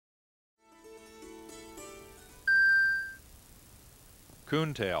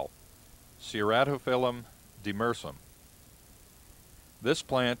Coontail, Ceratophyllum demersum. This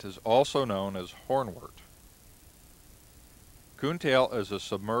plant is also known as hornwort. Coontail is a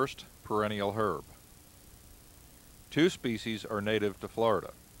submersed perennial herb. Two species are native to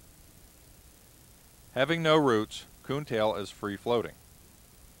Florida. Having no roots, coontail is free-floating.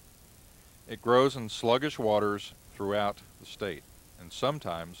 It grows in sluggish waters throughout the state and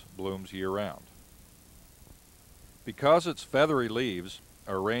sometimes blooms year-round. Because its feathery leaves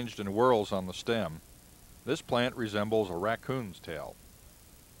are arranged in whorls on the stem, this plant resembles a raccoon's tail.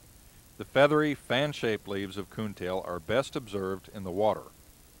 The feathery, fan-shaped leaves of coontail are best observed in the water.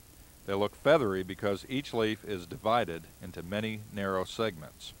 They look feathery because each leaf is divided into many narrow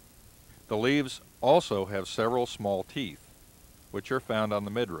segments. The leaves also have several small teeth, which are found on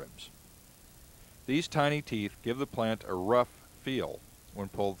the midribs. These tiny teeth give the plant a rough feel when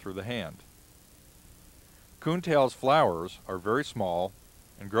pulled through the hand. Coontail's flowers are very small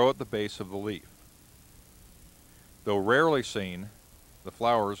and grow at the base of the leaf. Though rarely seen, the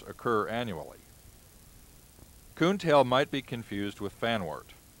flowers occur annually. Coontail might be confused with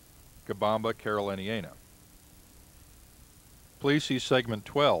fanwort, Gabamba caroliniana. Please see segment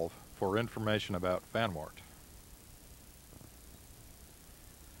 12 for information about fanwort.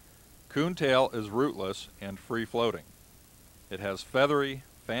 Coontail is rootless and free-floating. It has feathery,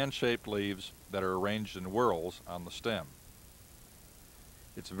 fan-shaped leaves that are arranged in whorls on the stem.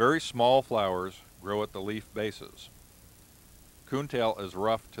 Its very small flowers grow at the leaf bases. Coontail is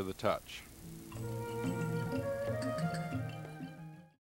rough to the touch.